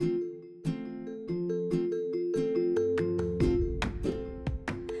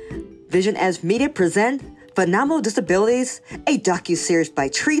Vision Edge Media present Phenomenal Disabilities, a docuseries by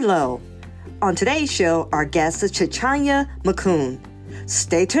Trilo. On today's show, our guest is Chaitanya Mukund.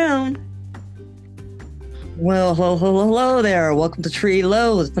 Stay tuned. Well, hello there. Welcome to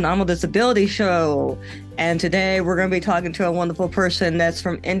Trilo's Phenomenal Disability Show. And today we're going to be talking to a wonderful person that's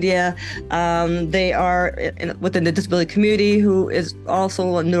from India. They are within the disability community who is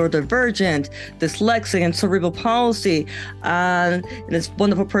also a neurodivergent, dyslexic, and cerebral palsy. And this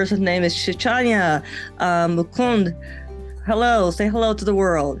wonderful person's name is Chaitanya Mukund. Hello. Say hello to the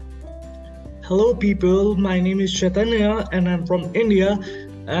world. Hello, people. My name is Chaitanya, and I'm from India.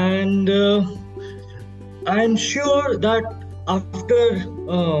 And I'm sure that after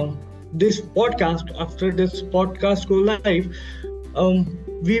this podcast go live,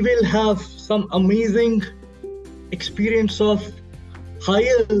 we will have some amazing experience of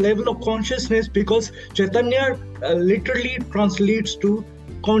higher level of consciousness, because Chaitanya literally translates to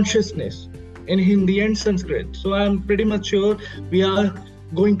consciousness in Hindi and Sanskrit. So I'm pretty much sure we are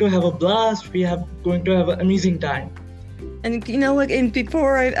going to have a blast. We are going to have an amazing time. And you know, and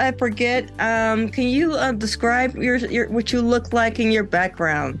before I forget, can you describe your what you look like in your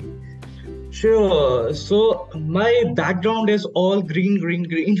background? Sure. So my background is all green.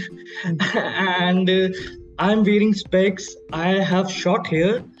 And I'm wearing specs. I have short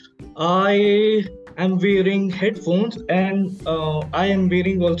hair. I am wearing headphones, and I am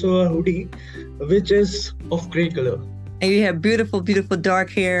wearing also a hoodie, which is of gray color. And you have beautiful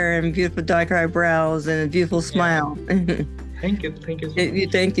dark hair and beautiful dark eyebrows and a beautiful smile. Yeah. Thank you. Thank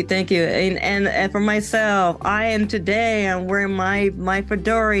you. And for myself, I'm wearing my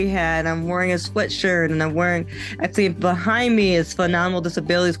fedora hat. I'm wearing a sweatshirt, and I'm wearing, actually behind me is Phenomenal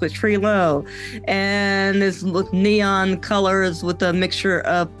Disabilities with Trilo, and it's neon colors with a mixture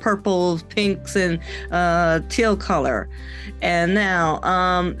of purples, pinks, and teal color. And now,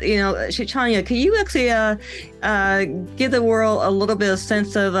 Chaitanya, can you actually give the world a little bit of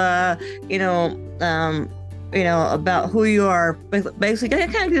sense of about who you are? Basically,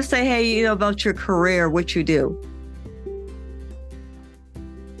 kind of just say, hey, about your career, what you do.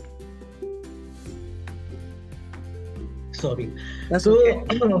 Sorry. That's so okay.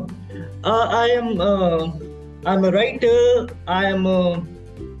 I'm a writer. I am a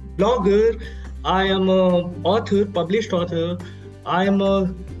blogger. I am a published author. I am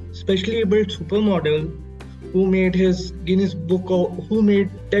a specially able supermodel who made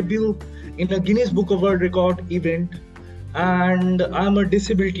debut in a Guinness Book of World Record event, and I'm a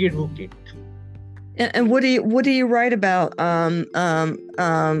disability advocate. And what do you write about? Kind of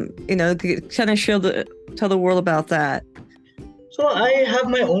tell the world about that. So I have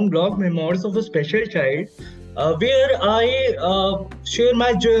my own blog, Memoirs of a Special Child, where I share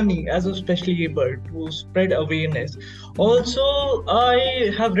my journey as a specially able to spread awareness. Also,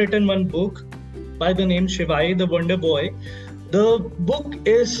 I have written one book by the name Shivai, the Wonder Boy. The book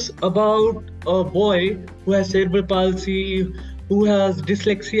is about a boy who has cerebral palsy, who has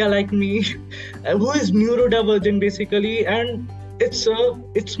dyslexia like me, who is neurodivergent basically, and it's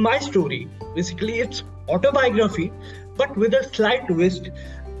my story. Basically, it's autobiography, but with a slight twist.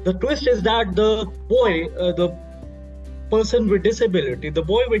 The twist is that the boy, the person with disability,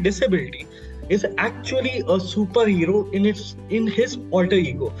 is actually a superhero in his alter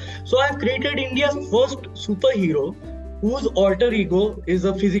ego. So I've created India's first superhero whose alter ego is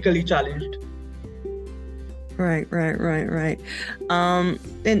a physically challenged. Right. And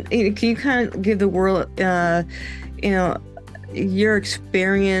can you kind of give the world, your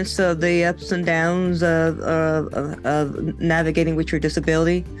experience of the ups and downs of navigating with your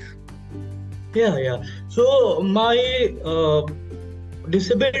disability? Yeah. So my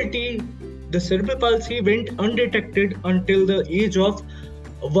disability, the cerebral palsy, went undetected until the age of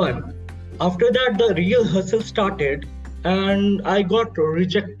 1. After that, the real hustle started, and I got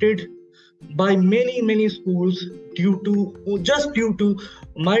rejected by many schools due to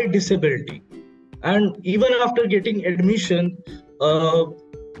my disability. And even after getting admission,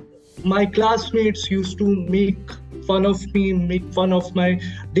 my classmates used to make fun of me, make fun of my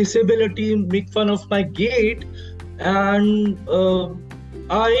disability, make fun of my gait, and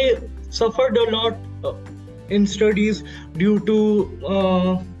I suffered a lot in studies due to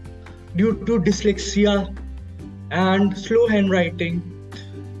dyslexia and slow handwriting.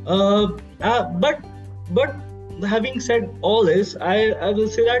 But having said all this, I will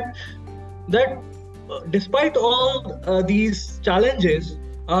say that despite all these challenges,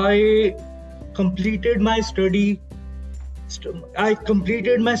 I completed my schooling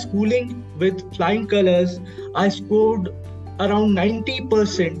with flying colors. I scored around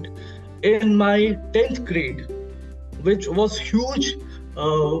 90% in my 10th grade, which was huge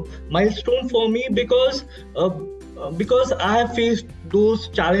milestone for me, because I have faced those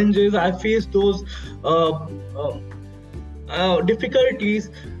challenges, I faced those uh, uh, difficulties,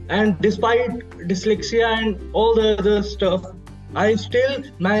 and despite dyslexia and all the other stuff, I still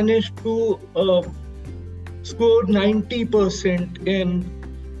managed to score 90% in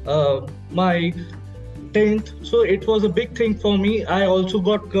my 10th. So it was a big thing for me. I also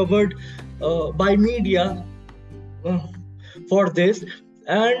got covered by media uh, for this.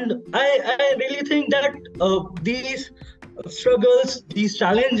 And I really think that these struggles, these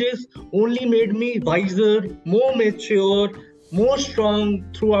challenges only made me wiser, more mature, more strong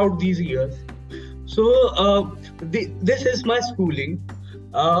throughout these years. So this is my schooling.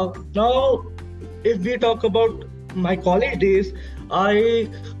 Now, if we talk about my college days, I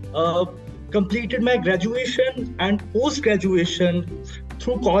completed my graduation and post graduation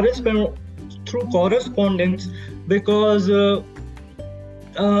through correspondence, because there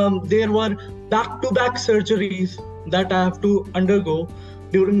were back-to-back surgeries that I have to undergo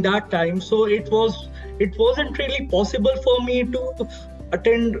during that time. So it wasn't really possible for me to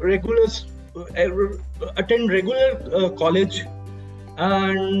attend regular college.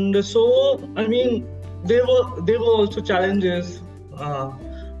 And so, I mean, there were also challenges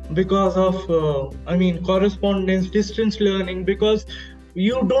because of correspondence, distance learning, because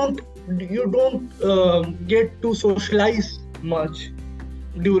you don't get to socialize much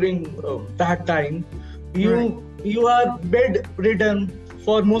during that time. You are bedridden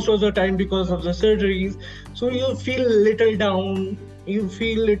for most of the time because of the surgeries, so you feel little down, you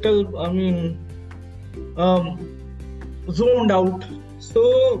feel little, zoned out.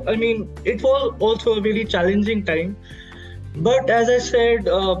 So it was also a very challenging time. But as I said,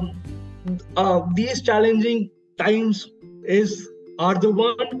 these challenging times are the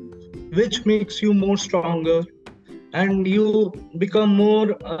one which makes you more stronger, and you become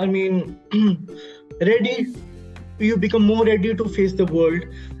more ready. You become more ready to face the world.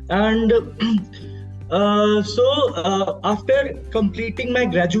 And after completing my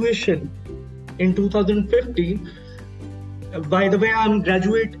graduation in 2015, by the way, I'm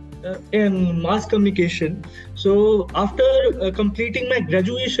graduate in mass communication. So after completing my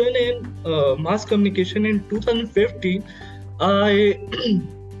graduation in mass communication in 2015, I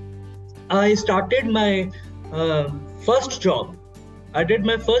I started my first job. I did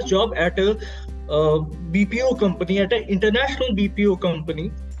my first job at a BPO company, at an international BPO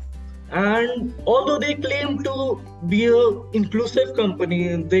company. And although they claim to be a inclusive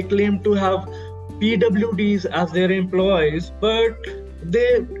company, they claim to have PWDs as their employees, but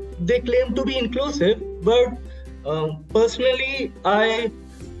they claim to be inclusive. But personally, I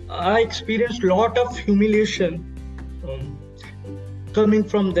experienced a lot of humiliation um, coming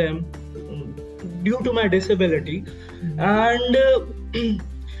from them due to my disability, and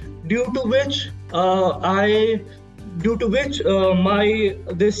due to which I due to which my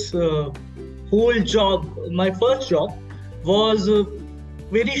this whole job, my first job, was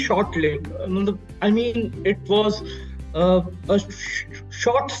very short-lived. It was a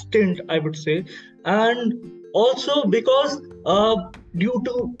short stint, I would say. And also because due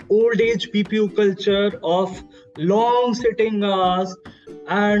to old age BPO culture of long sitting hours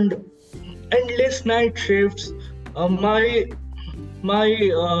and endless night shifts, my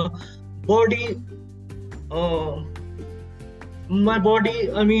body uh, my body,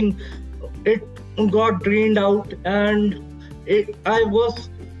 it got drained out, and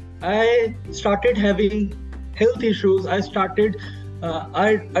I started having health issues. I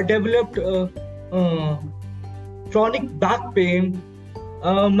developed chronic back pain.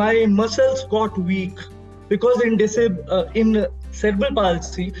 My muscles got weak, because in cerebral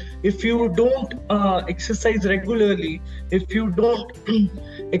palsy, if you don't exercise regularly, if you don't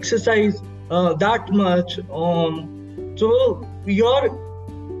exercise that much, so your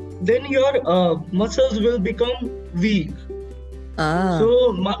muscles will become weak.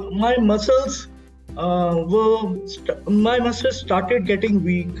 So my muscles my muscles started getting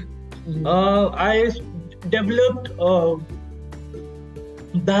weak. I developed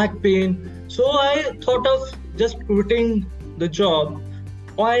back pain. So I thought of just quitting the job.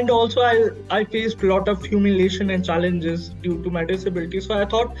 And also I faced a lot of humiliation and challenges due to my disability. So I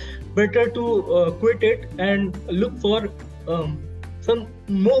thought better to quit it and look for some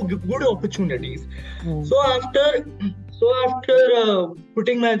more good opportunities. So after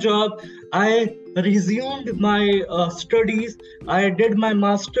quitting my job, I resumed my studies. I did my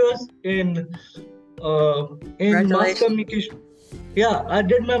masters in mass communication. Yeah, I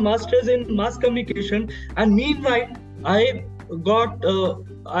did my masters in mass communication, and meanwhile, I got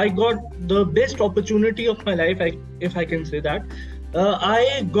the best opportunity of my life, if I can say that.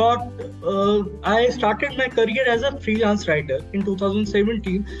 I started my career as a freelance writer in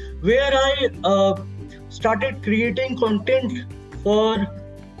 2017, where I started creating content for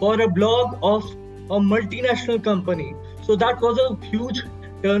a blog of a multinational company. So that was a huge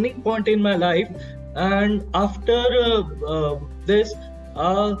turning point in my life. And after this,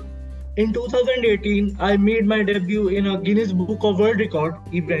 uh, in 2018, I made my debut in a Guinness Book of World Record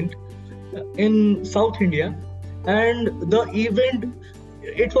event in South India, and the event,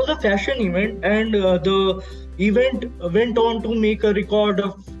 it was a fashion event, and the event went on to make a record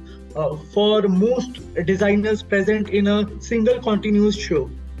of for most designers present in a single continuous show.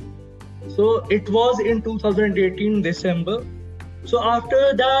 So it was in 2018 December. So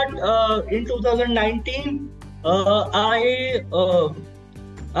after that, in 2019,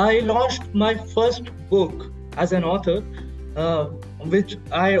 I launched my first book as an author, uh, which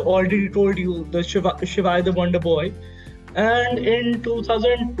I already told you, the Shivai the Wonder Boy. And in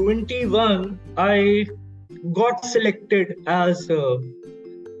 2021, I got selected as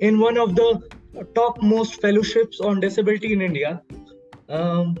in one of the top most fellowships on disability in India,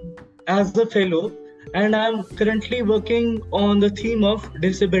 um, as a fellow, and I'm currently working on the theme of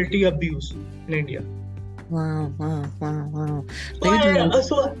disability abuse in India. Wow, wow, wow, wow. So So you're I, doing,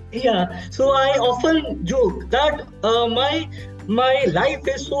 so I often joke that my life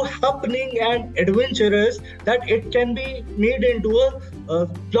is so happening and adventurous that it can be made into a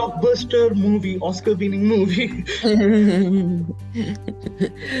blockbuster movie, Oscar-winning movie.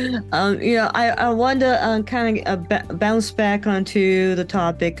 I want to kind of bounce back onto the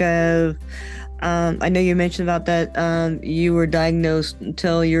topic of. I know you mentioned about that you were diagnosed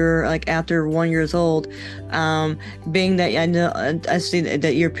until you're like after 1 years old. Being that I know I see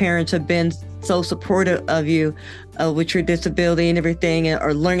that your parents have been so supportive of you with your disability and everything,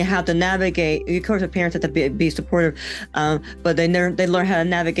 or learning how to navigate. Of course, the parents have to be supportive, but they learn how to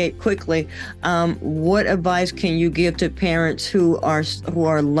navigate quickly. What advice can you give to parents who are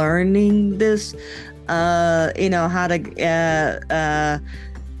learning this? How to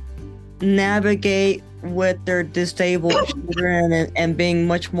navigate with their disabled children, and being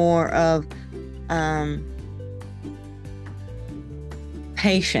much more of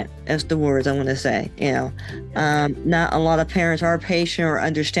patient is the words I want to say. Not a lot of parents are patient or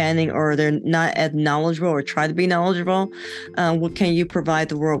understanding, or they're not as knowledgeable or try to be knowledgeable. What can you provide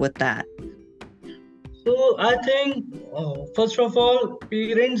the world with that? So I think, first of all,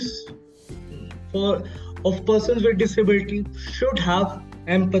 parents for of persons with disability should have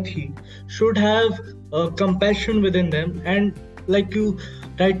empathy, should have compassion within them, and like you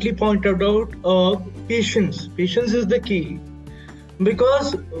rightly pointed out, patience. Patience is the key,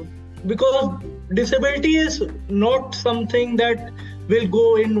 because disability is not something that will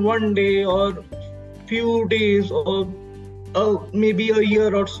go in one day or few days, or maybe a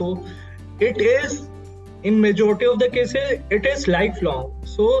year or so. It is, in majority of the cases, it is lifelong.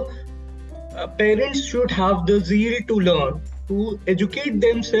 So parents should have the zeal to learn, to educate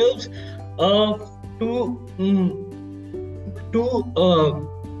themselves, uh, to to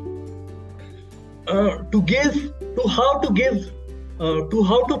uh, to give, to how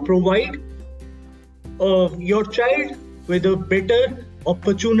to provide your child with a better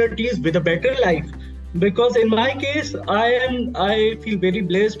opportunities, with a better life. Because in my case, I feel very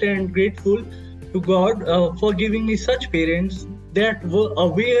blessed and grateful to God for giving me such parents that were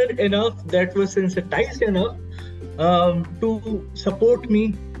aware enough, that were sensitized enough to support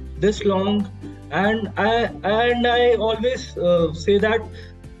me this long. And I always say that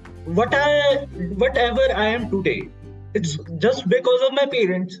whatever I am today, it's just because of my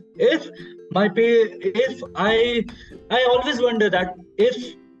parents. If I always wonder that,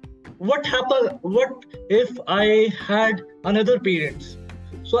 if what if I had another parents.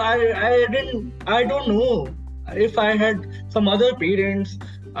 So I don't know, if I had some other parents,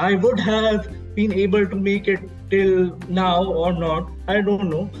 I would have been able to make it till now or not. I don't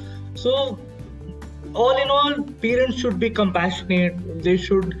know. So all in all, parents should be compassionate. They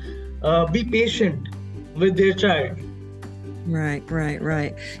should be patient with their child. Right, right,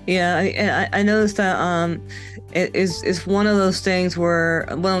 right. Yeah, I noticed that it's one of those things where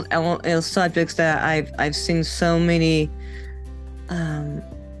one of those subjects that I've seen so many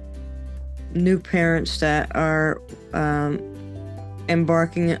new parents that are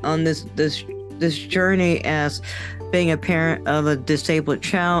embarking on this journey as being a parent of a disabled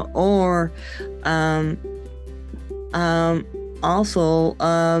child, or also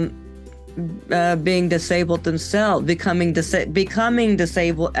being disabled themselves, becoming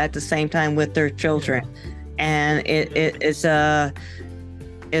disabled at the same time with their children, and it's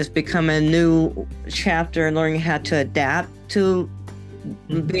become a new chapter in learning how to adapt to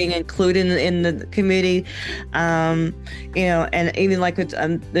being included in the community. And even like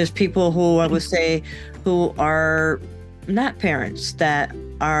there's people who I would say who are not parents that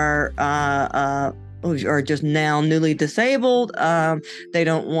are who are just now newly disabled. They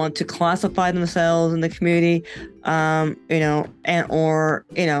don't want to classify themselves in the community, and there's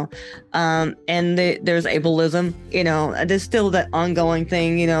ableism. There's still that ongoing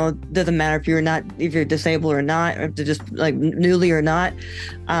thing. Doesn't matter if you're disabled or not, or if they're just like newly or not.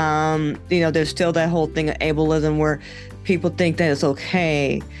 There's still that whole thing of ableism where people think that it's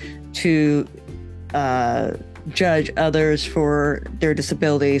okay to judge others for their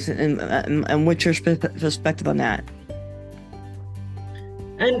disabilities, and what's your perspective on that?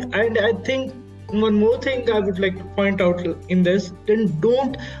 And I think one more thing I would like to point out in this: then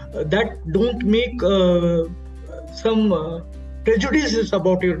don't make some prejudices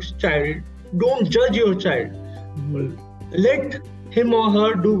about your child. Don't judge your child. Let him or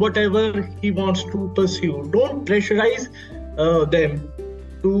her do whatever he wants to pursue. Don't pressurize them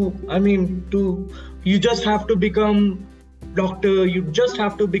to you just have to become doctor, you just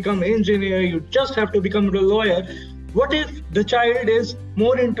have to become engineer, you just have to become a lawyer. What if the child is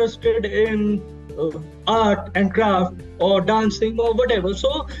more interested in art and craft or dancing or whatever?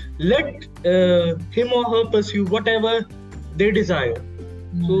 So let him or her pursue whatever they desire.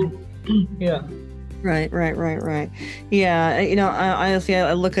 So yeah. Right. Yeah, honestly,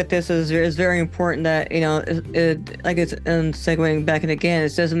 I look at this as it's very important that like it's segueing back and again.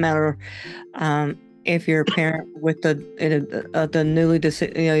 It doesn't matter if you're a parent with the newly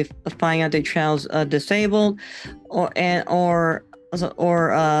finding out their child's disabled, or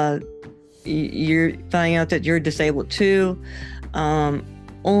you're finding out that you're disabled too,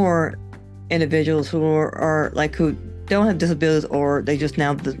 or individuals who are like who don't have disabilities, or they just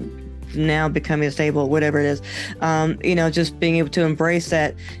now becoming disabled, whatever it is, just being able to embrace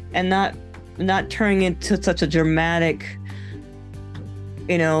that and not turning into such a dramatic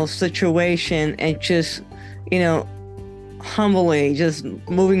situation, and just humbly just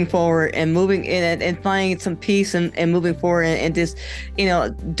moving forward and moving in it and finding some peace and moving forward, and just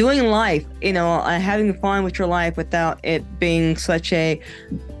doing life, having fun with your life without it being such a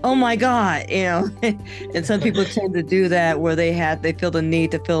oh my God, and some people tend to do that where they feel the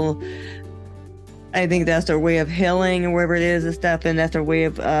need to feel, I think that's their way of healing or wherever it is and stuff, and that's their way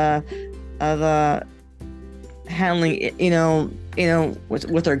of handling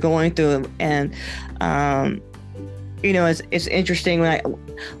what they're going through. And it's interesting when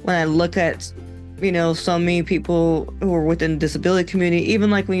I look at so many people who are within the disability community,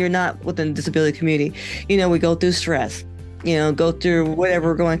 even like when you're not within the disability community, we go through stress, go through whatever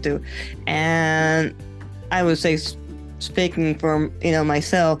we're going through. And I would say, speaking for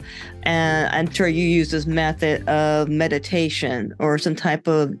myself, and I'm sure you use this method of meditation or some type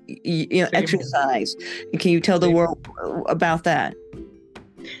of exercise. And can you tell the world about that?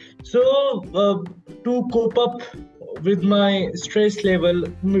 So to cope up with my stress level,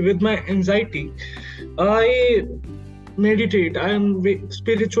 with my anxiety, I meditate. I am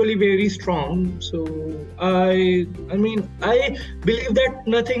spiritually very strong. So I believe that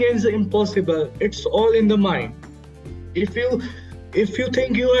nothing is impossible. It's all in the mind. If you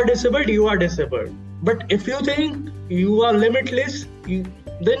think you are disabled, you are disabled. But if you think you are limitless,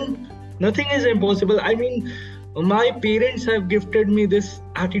 then nothing is impossible. My parents have gifted me this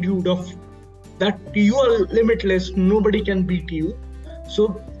attitude of that you are limitless, nobody can beat you.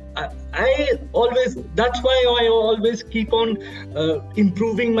 So that's why I always keep on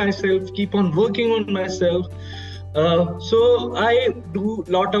improving myself, keep on working on myself. So I do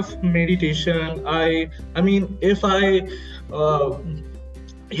a lot of meditation.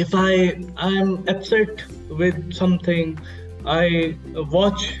 If I'm upset with something, I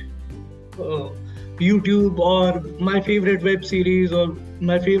watch YouTube or my favorite web series or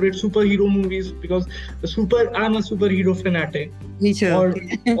my favorite superhero movies, because I'm a superhero fanatic. Me too. All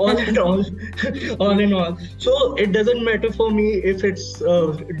in all. So it doesn't matter for me if it's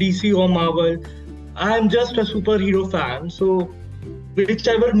DC or Marvel. I'm just a superhero fan. So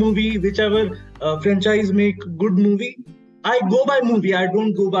whichever movie, whichever franchise make good movie, I go by movie. I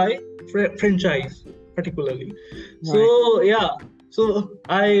don't go by franchise particularly. Right. So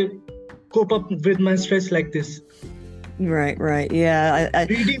I cope up with my stress like this. Right. Yeah.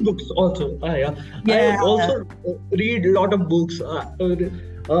 Reading books also. Yeah. I also read a lot of books.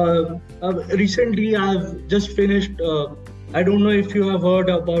 Recently, I've just finished. I don't know if you have heard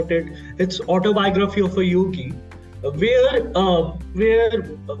about it. It's Autobiography of a Yogi, where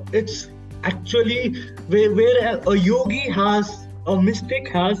it's actually where a yogi a mystic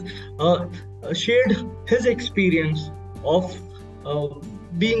has shared his experience of uh,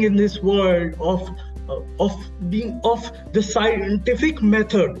 being in this world of being of the scientific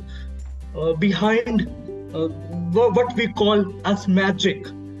method behind what we call as magic.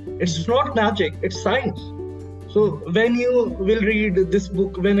 It's not magic, it's science. So when you will read this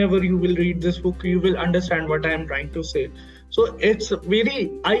book, whenever you will read this book, you will understand what I am trying to say. So it's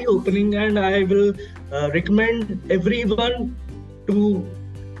very eye-opening, and I will recommend everyone to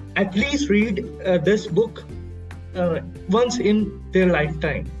at least read this book once in their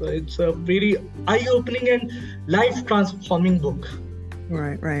lifetime. So it's a very eye-opening and life-transforming book.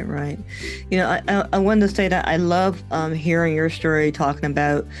 Right. I wanted to say that I love hearing your story, talking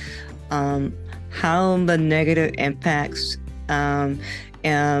about how the negative impacts and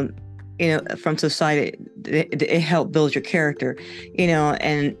from society it helped build your character,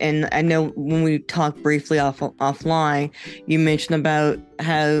 and I know when we talked briefly offline, you mentioned about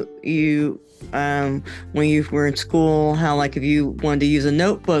how you when you were in school, how like if you wanted to use a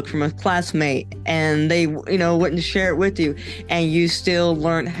notebook from a classmate and they wouldn't share it with you, and you still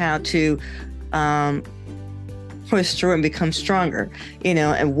learned how to push through and become stronger,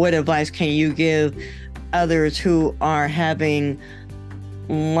 and what advice can you give others who are having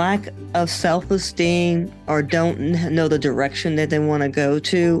lack of self-esteem or don't know the direction that they want to go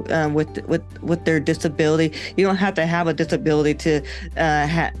to with their disability? You don't have to have a disability to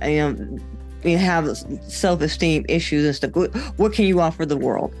have self-esteem issues and stuff. What can you offer the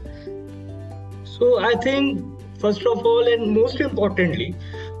world? So I think first of all and most importantly,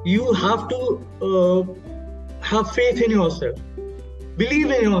 you have to have faith in yourself.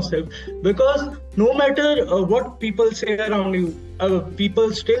 Believe in yourself, because no matter what people say around you,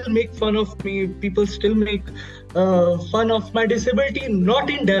 people still make fun of me, people still make fun of my disability, not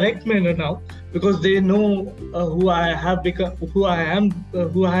in direct manner now, because they know who I have become, who I am,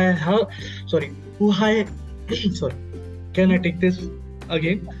 sorry, can I take this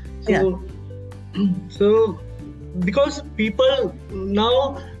again? So, yeah. So because people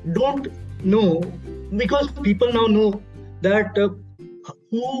now don't know, because people now know that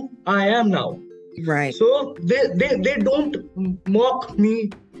who I am now. Right. So they don't mock me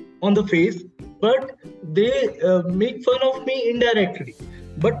on the face, but they make fun of me indirectly.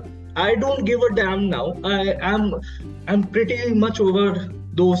 But I don't give a damn now. I'm pretty much over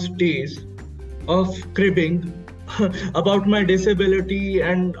those days of cribbing about my disability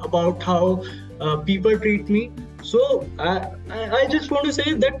and about how people treat me. So I just want to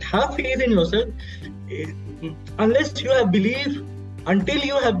say that have faith in yourself. Until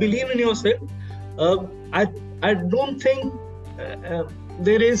you have believed in yourself, I don't think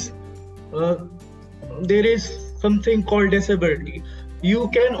there is something called disability. You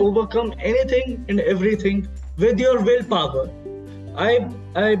can overcome anything and everything with your willpower. I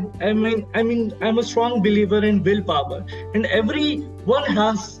mean I'm a strong believer in willpower, and everyone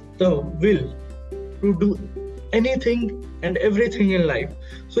has the will to do anything and everything in life.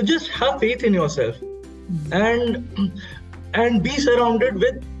 So just have faith in yourself, and be surrounded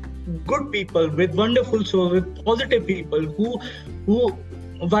with good people, with wonderful souls, with positive people who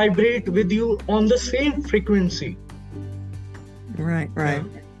vibrate with you on the same frequency. Right.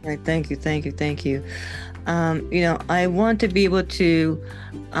 Thank you. I want to be able to,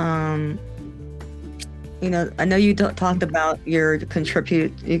 I know you talked about your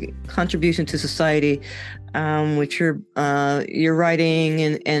contribution to society, with your writing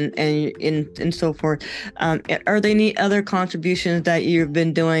and so forth. Are there any other contributions that you've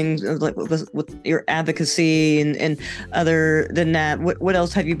been doing, like with your advocacy and other than that? What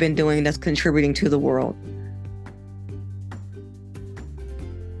else have you been doing that's contributing to the world?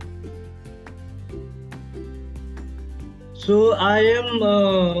 So I am,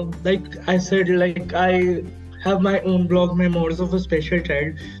 like I said, like I have my own blog, Memoirs of a Special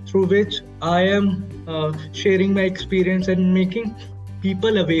Child, through which I am sharing my experience and making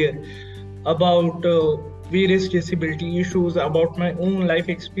people aware about various disability issues, about my own life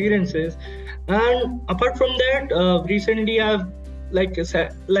experiences. And apart from that, recently I've, like I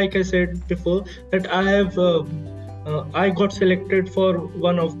said before, that I got selected for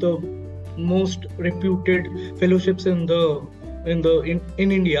one of the most reputed fellowships in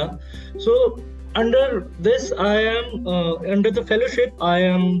India. So under this, I am under the fellowship. I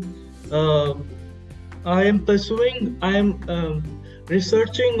am pursuing. I am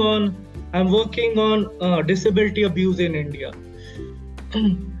researching on. I'm working on disability abuse in India.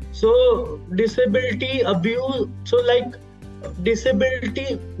 So disability abuse. So like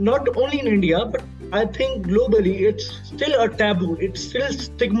disability, not only in India, but I think globally, it's still a taboo. It's still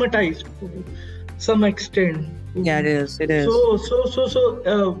stigmatized to some extent. Yeah, it is. It is.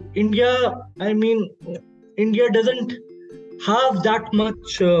 So India. I mean, India doesn't have that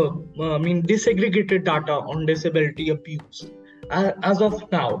much disaggregated data on disability abuse as of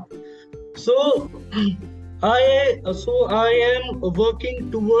now. So I am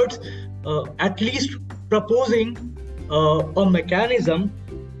working towards at least proposing a mechanism,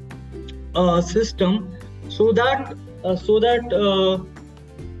 a system, so that uh, so that uh,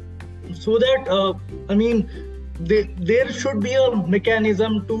 so that there should be a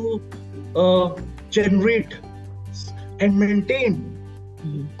mechanism to generate and maintain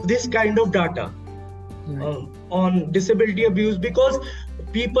this kind of data on disability abuse, because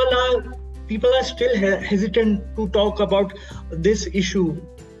people are still hesitant to talk about this issue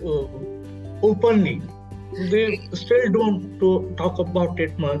uh, openly. They still don't talk about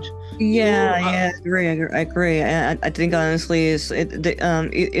it much. Yeah, So yeah, I agree. I think honestly,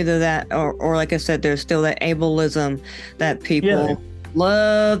 either that or like I said, there's still that ableism that yeah, people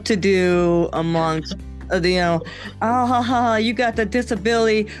love to do amongst oh ha ha, you got the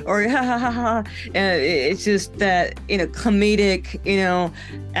disability, or ha ha ha ha. And it's just that comedic, and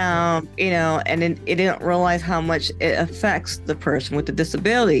then it didn't realize how much it affects the person with the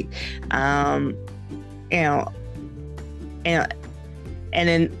disability, you know, and and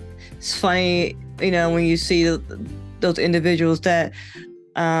then it's funny, when you see those individuals that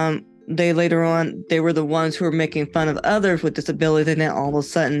they later on they were the ones who were making fun of others with disabilities, and then all of a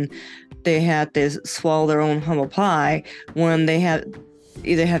sudden they had to swallow their own humble pie when they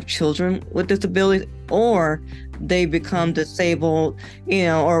either have children with disabilities or they become disabled,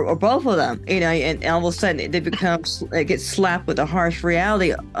 or both of them, and all of a sudden they get slapped with a harsh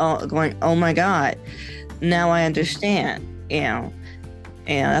reality, going, oh my God, now I understand, and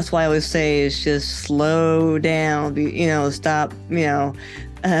that's why I always say is just slow down, stop,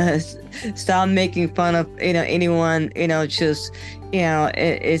 stop making fun of, anyone, just,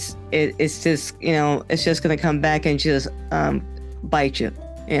 it's just, it's just going to come back and just bite you,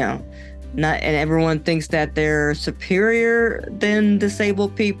 not, and everyone thinks that they're superior than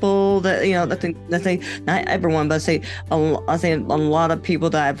disabled people, that not everyone, but I say a lot of people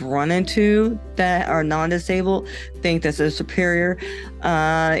that I've run into that are non-disabled think that they're superior.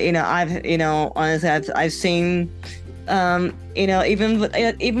 Honestly, I've seen even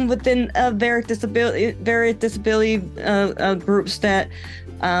within various disability groups that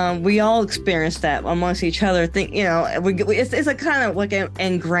we all experience that amongst each other. It's a kind of like an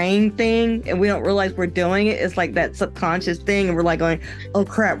ingrained thing, and we don't realize we're doing it. It's like that subconscious thing, and we're like going, "Oh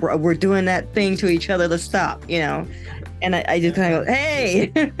crap, we're doing that thing to each other. Let's stop," And I just kind of go,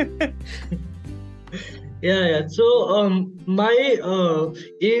 "Hey." Yeah. So my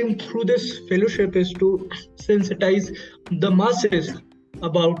aim through this fellowship is to sensitize the masses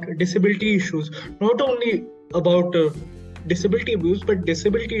about disability issues, not only about disability abuse, but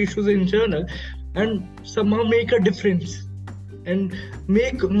disability issues in general, and somehow make a difference and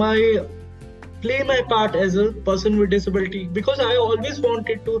play my part as a person with disability, because I always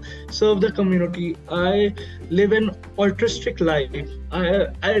wanted to serve the community. I live an altruistic life. I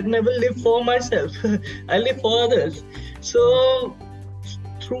never live for myself. I live for others. So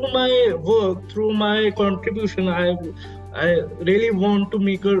through my work, through my contribution, I really want to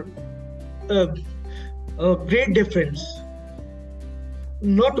make a great difference,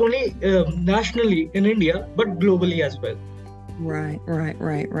 not only nationally in India, but globally as well. Right. I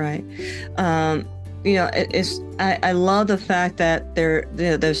love the fact that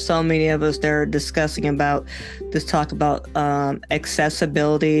there's so many of us that are discussing about this talk about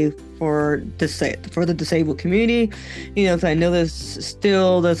accessibility for the disabled community. Because I know there's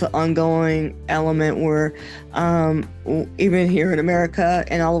an ongoing element where even here in America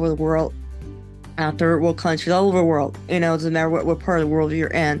and all over the world, out third world countries, all over the world, it doesn't matter what part of the world you're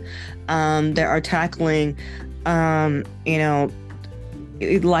in, that are tackling lack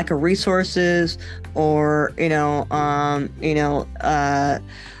of resources, or if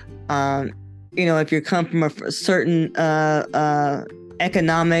you come from a certain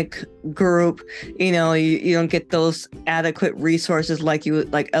economic group, you don't get those adequate resources like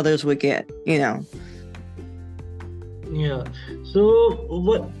others would get. Yeah.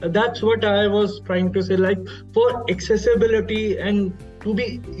 So that's what I was trying to say. Like, for accessibility and to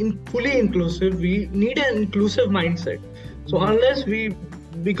be fully inclusive, we need an inclusive mindset. So unless we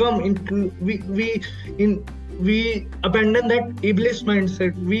become we abandon that ableist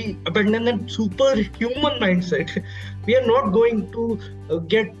mindset, we abandon that superhuman mindset, we are not going to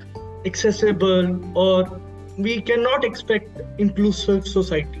get accessible, or we cannot expect inclusive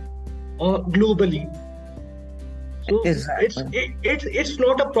society globally. So Exactly. it's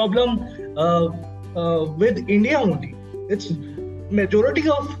not a problem with India only. It's majority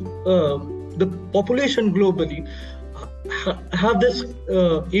of the population globally have this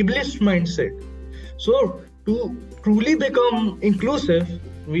ableist mindset. So to truly become inclusive,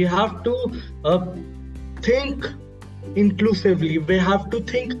 we have to uh, think inclusively. We have to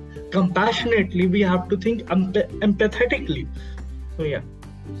think compassionately. We have to think empathetically. So yeah.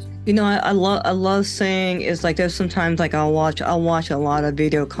 I love saying is like there's sometimes like I'll watch a lot of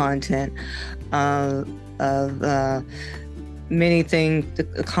video content of many things, the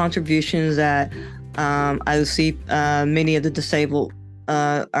contributions that I see many of the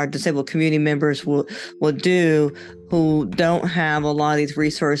our disabled community members will do who don't have a lot of these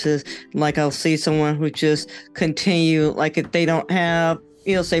resources. Like I'll see someone who just continue, like if they don't have,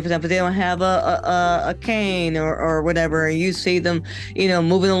 say for example, they don't have a cane or whatever, and you see them,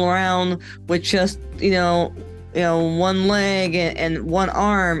 moving around with just, one leg and one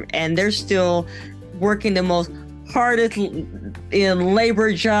arm, and they're still working the most hardest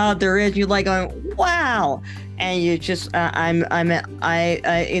labor job there is. You're like going, wow. And you just,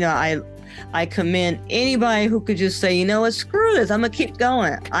 I commend anybody who could just say, what, screw this. I'm gonna keep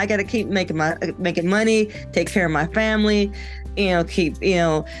going. I got to keep making money, take care of my family,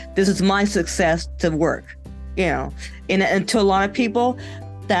 this is my success to work, and to a lot of people,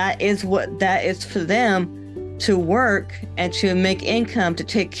 that is for them to work and to make income, to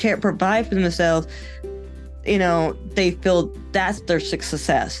take care, provide for themselves. They feel that's their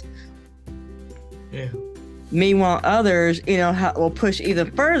success. Yeah. Meanwhile, others, will push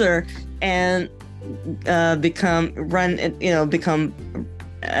even further and become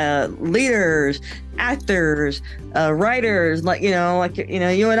leaders, actors, writers, like you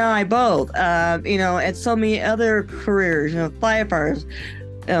and I both, and so many other careers, firefighters,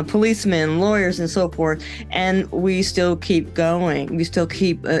 policemen, lawyers, and so forth. And we still keep going. We still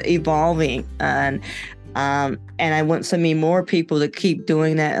keep evolving. And I want so many more people to keep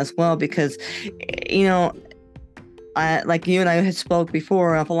doing that as well, because, like you and I had spoke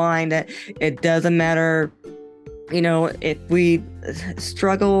before offline, that it doesn't matter, if we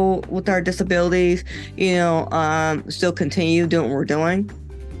struggle with our disabilities, still continue doing what we're doing.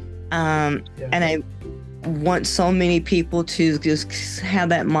 And I want so many people to just have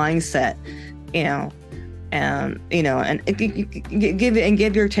that mindset, and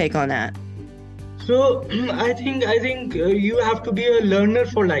give your take on that. So I think you have to be a learner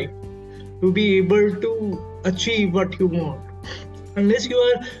for life to be able to achieve what you want. Unless you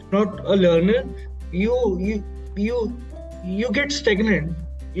are not a learner, you get stagnant.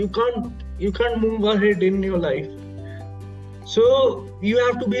 You can't move ahead in your life. So you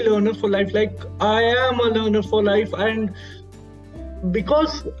have to be a learner for life. Like I am a learner for life, and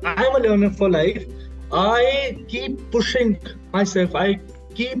because I am a learner for life, I keep pushing myself. I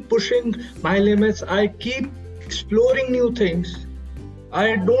keep pushing my limits. I keep exploring new things.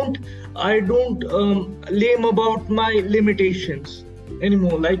 I don't lame about my limitations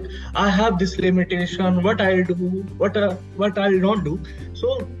anymore. Like I have this limitation, what I'll do, what I'll not do.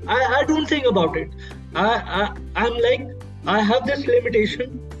 So I don't think about it. I'm like, I have this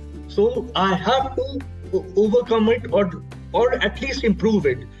limitation, so I have to overcome it, or at least improve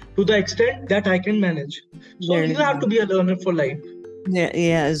it to the extent that I can manage. So you have to be a learner for life.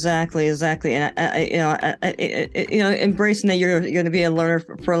 Yeah, exactly. And embracing that you're going to be a learner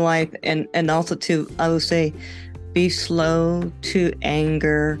for life, and also to, I would say, be slow to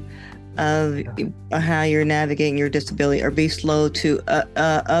anger of how you're navigating your disability, or be slow to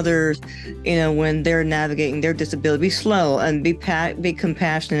others, when they're navigating their disability. Be slow and be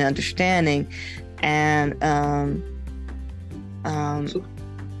compassionate and understanding, and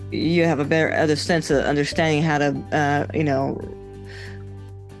you have a better other sense of understanding how to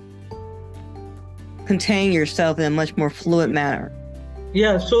contain yourself in a much more fluid manner.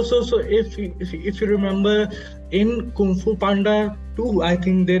 Yeah, so if you remember in Kung Fu Panda 2, I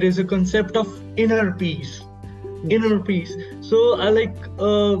think there is a concept of inner peace. So I like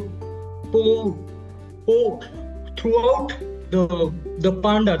Po throughout the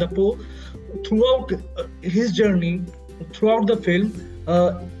panda, the Po, throughout his journey, throughout the film,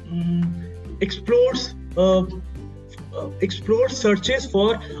 explores searches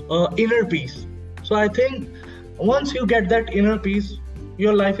for inner peace. So I think once you get that inner peace,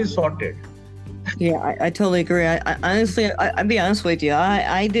 your life is sorted. Yeah, I totally agree. I honestly, I'll be honest with you.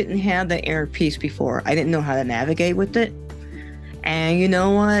 I didn't have the inner peace before. I didn't know how to navigate with it. And you know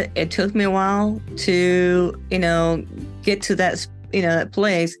what? It took me a while to, get to that, that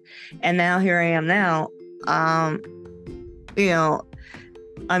place. And now here I am now. I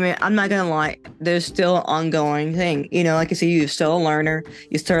mean, I'm not going to lie. There's still an ongoing thing. Like I said, you're still a learner.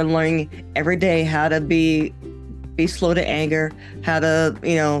 You start learning every day how to be slow to anger, how to,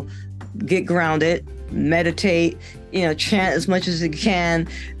 get grounded, meditate, chant as much as you can,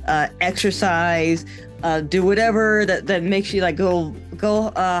 exercise, do whatever that makes you like go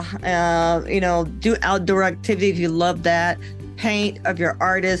do outdoor activity if you love that. Paint of your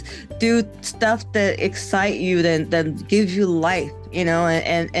artist, do stuff that excite you, that gives you life,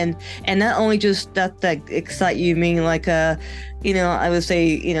 and not only just stuff that excite you, meaning like I would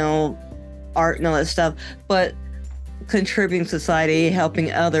say art and all that stuff, but contributing to society,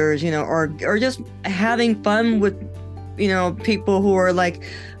 helping others, or just having fun with people who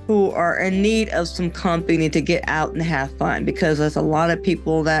are in need of some company to get out and have fun, because there's a lot of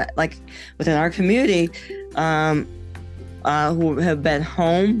people that like within our community who have been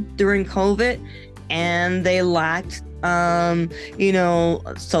home during COVID, and they lacked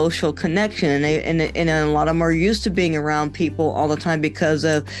social connection, and a lot of them are used to being around people all the time because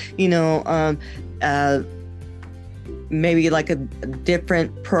of maybe like a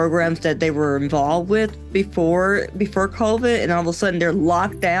different programs that they were involved with before COVID, and all of a sudden they're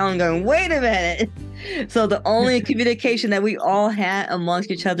locked down going, wait a minute. So the only communication that we all had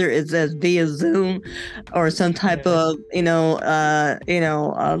amongst each other is as via Zoom or some type of live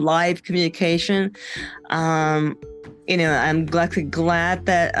communication. I'm glad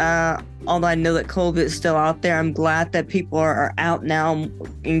that although I know that COVID is still out there, I'm glad that people are out now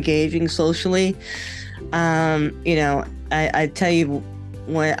engaging socially. I tell you,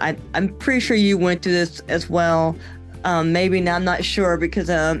 when I'm pretty sure you went through this as well. Maybe now, I'm not sure, because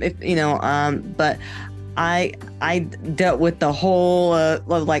but I dealt with the whole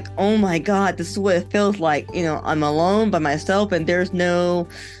of like, oh my God, this is what it feels like. I'm alone by myself, and there's no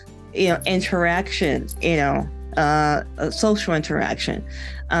interaction, social interaction.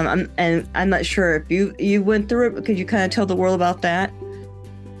 I'm not sure if you went through it. Could you kind of tell the world about that?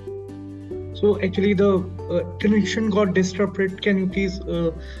 So actually the connection got disrupted. Can you please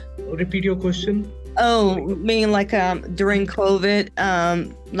repeat your question? Oh, meaning like during COVID,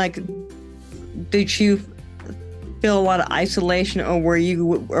 like did you feel a lot of isolation, or were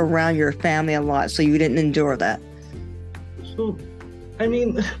you around your family a lot so you didn't endure that? So, I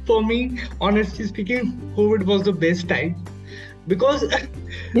mean, for me, honestly speaking, COVID was the best time. Because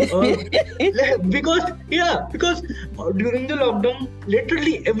because during the lockdown,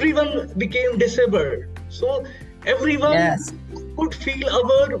 literally everyone became disabled. So everyone could feel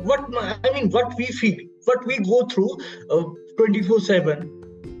what we feel, what we go through 24/7.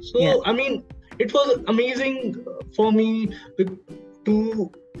 So I mean, it was amazing for me to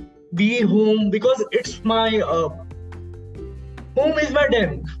be home, because it's my home is my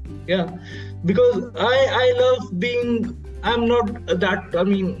den. Yeah, because I love being. I'm not that.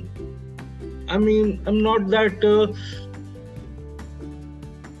 I'm not that.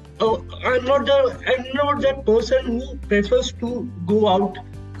 I'm not that person who prefers to go out.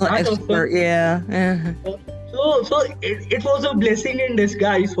 Expert, yeah. So it was a blessing in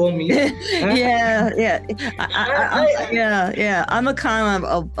disguise for me. Yeah. I'm a kind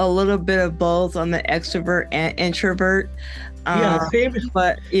of a little bit of both. I'm an extrovert and introvert. Same.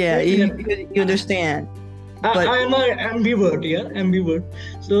 But you understand. I am an ambivert.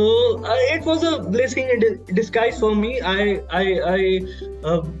 So it was a blessing in disguise for me. I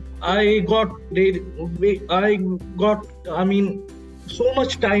got so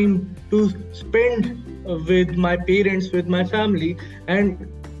much time to spend with my parents, with my family, and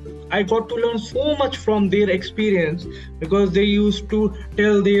I got to learn so much from their experience, because they used to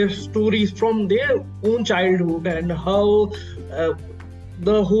tell their stories from their own childhood and how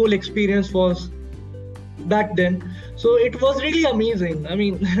the whole experience was back then. So it was really amazing.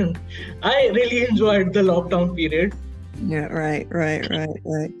 I really enjoyed the lockdown period. Yeah, right.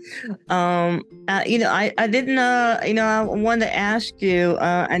 I didn't I wanted to ask you,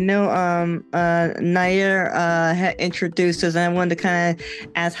 I know Nair had introduced us, and I wanted to kind of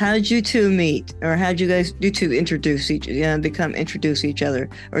ask, how did you two meet, or how did you guys introduce each other,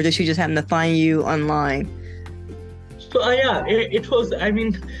 or did she just happen to find you online? So it was,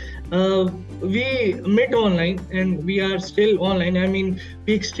 we met online, and we are still online.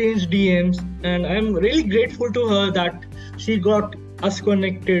 We exchanged DMs, and I'm really grateful to her that she got us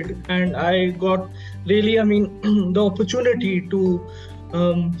connected, and I got really, the opportunity to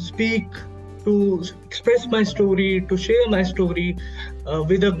speak, to express my story, to share my story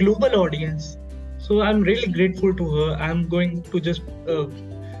with a global audience. So I'm really grateful to her. I'm going to just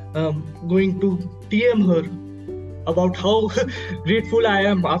going to DM her about how grateful I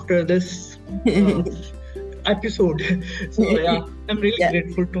am after this episode. So I'm really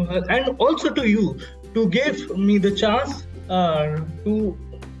grateful to her, and also to you, to give me the chance to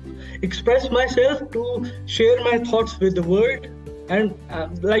express myself, to share my thoughts with the world, And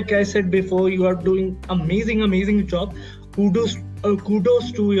like I said before, you are doing amazing job. Kudos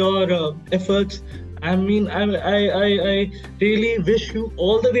to your efforts. I mean, I really wish you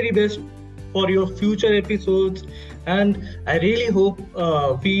all the very best for your future episodes, and I really hope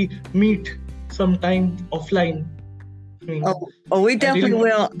we meet sometime offline. I mean, we I definitely really,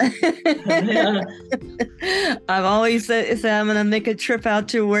 will. yeah, I've always said I'm gonna make a trip out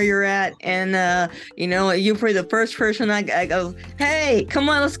to where you're at, and you're probably the first person I go, hey, come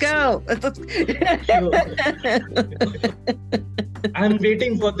on, let's go. sure. I'm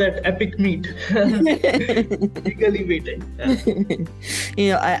waiting for that epic meet. Eagerly waiting.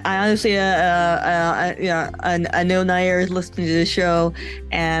 Yeah. I honestly, I know Nair is listening to the show,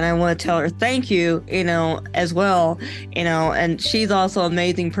 and I want to tell her thank you, as well, and she's also an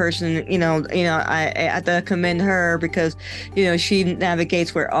amazing person. I have to commend her because, she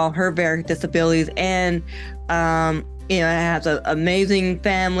navigates with all her various disabilities, and has an amazing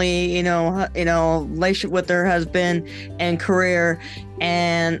family, relationship with her husband and career.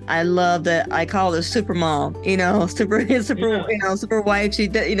 And I love that I call her super mom, super wife. She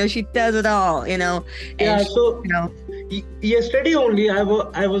does it all, and Yeah. So yesterday only, I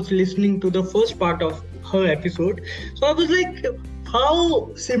was listening to the first part of her episode. So I was like,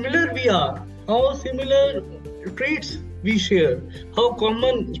 how similar we are, how similar traits we share, how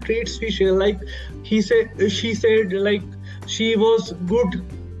common traits we share. Like she said, like she was good,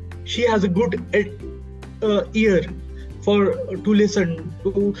 she has a good ear to listen,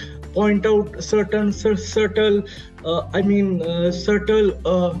 to point out certain subtle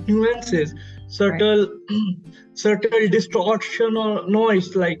nuances, subtle subtle distortion or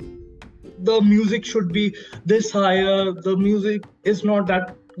noise, like the music should be this higher, the music is not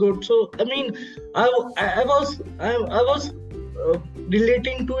that good. So I mean, I was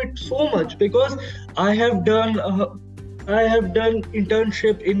relating to it so much because I have done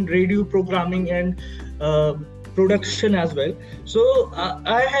internship in radio programming and production as well. So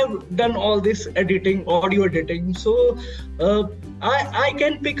I have done all this editing, audio editing. So I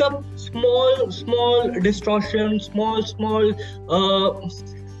can pick up small distortion, small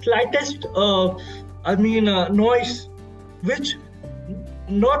slightest noise, which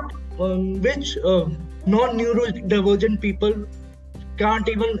non-neurodivergent people can't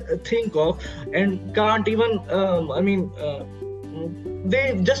even think of, and can't even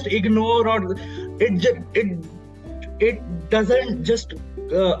they just ignore, or it doesn't just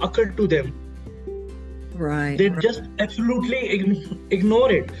occur to them. Right. They just absolutely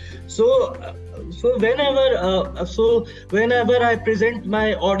ignore it. So whenever I present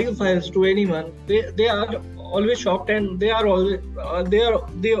my audio files to anyone, they are always shocked, and they always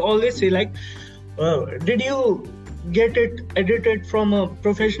say like, did you get it edited from a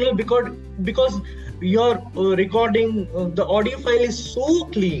professional? Because your recording, the audio file is so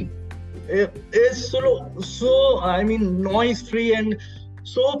clean, it's so noise free and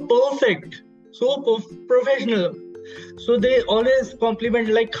so perfect, so professional. So they always compliment,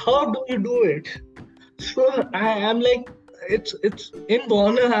 like, how do you do it? So I am like, it's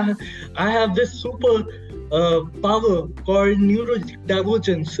inborn. I have this super power called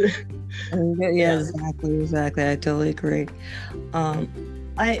neurodivergence. Yeah, exactly. I totally agree. I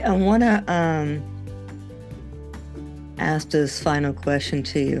want to ask this final question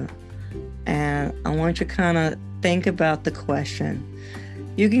to you, and I want you to kind of think about the question.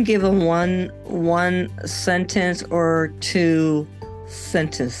 You can give a one sentence or two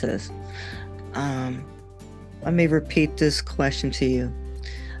sentences. Let me repeat this question to you.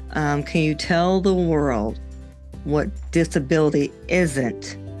 Can you tell the world what disability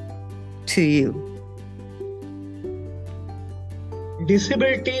isn't to you?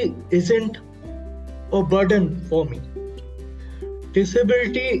 Disability isn't a burden for me.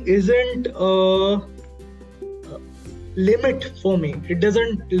 Disability isn't a limit for me. It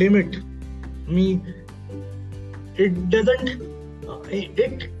doesn't limit me. It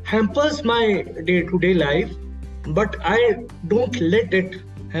hampers my day-to-day life, but I don't let it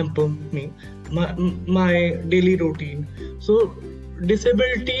hamper me, my daily routine. So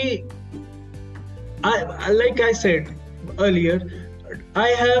disability, like I said earlier, I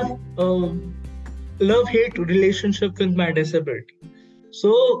have a love-hate relationship with my disability.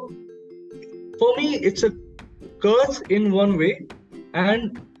 So for me, it's a curse in one way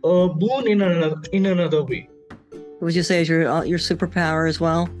and a boon in another way. Would you say is your superpower as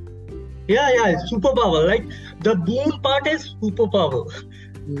well? Yeah, superpower. Like the boon part is superpower.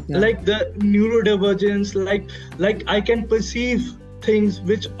 Okay. Like the neurodivergence, like I can perceive things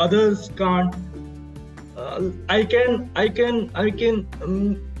which others can't. I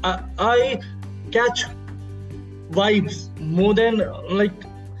catch vibes more than like,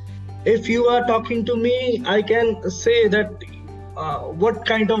 if you are talking to me, I can say that what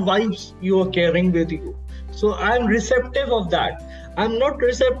kind of vibes you are carrying with you. So I'm receptive of that. I'm not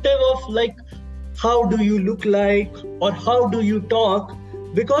receptive of like how do you look like or how do you talk,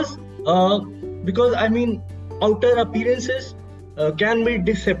 because uh, because I mean outer appearances can be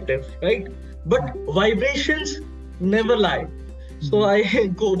deceptive, right? But vibrations never lie. So I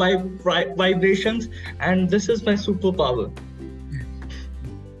go by vibrations, and this is my superpower.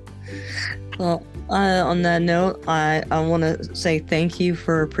 Well, on that note, I want to say thank you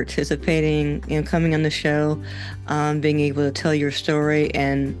for participating and coming on the show, being able to tell your story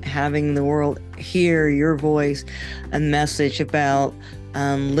and having the world hear your voice, a message about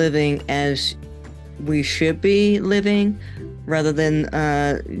living as we should be living, rather than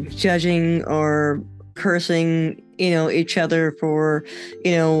judging or cursing, each other for,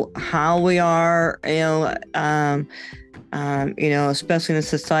 how we are, especially in a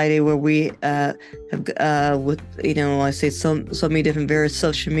society where we have, with, I say so many different various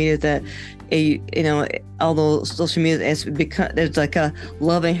social media that, although social media has become, there's like a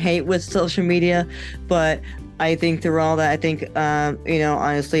love and hate with social media, but I think through all that, I think,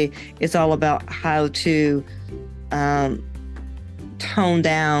 honestly, it's all about how to tone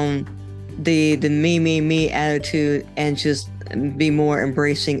down the me attitude and just be more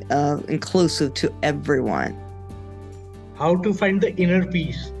embracing of inclusive to everyone. How to find the inner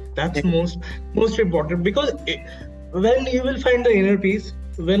peace, that's most important, because when you will find the inner peace,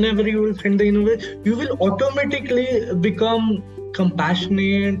 whenever you will find the inner peace, you will automatically become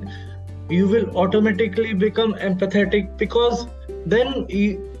compassionate, you will automatically become empathetic, because then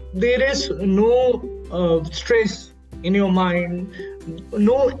there is no stress in your mind,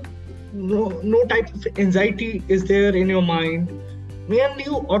 no no type of anxiety is there in your mind, and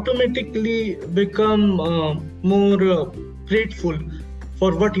you automatically become more grateful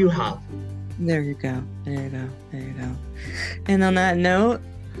for what you have. There you go. And on that note,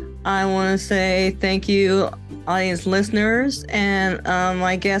 I want to say thank you, audience listeners, and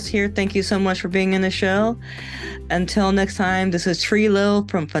my guests here. Thank you so much for being in the show. Until next time, this is Trilo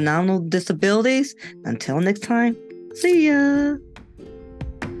from Phenomenal Disabilities. Until next time, see ya.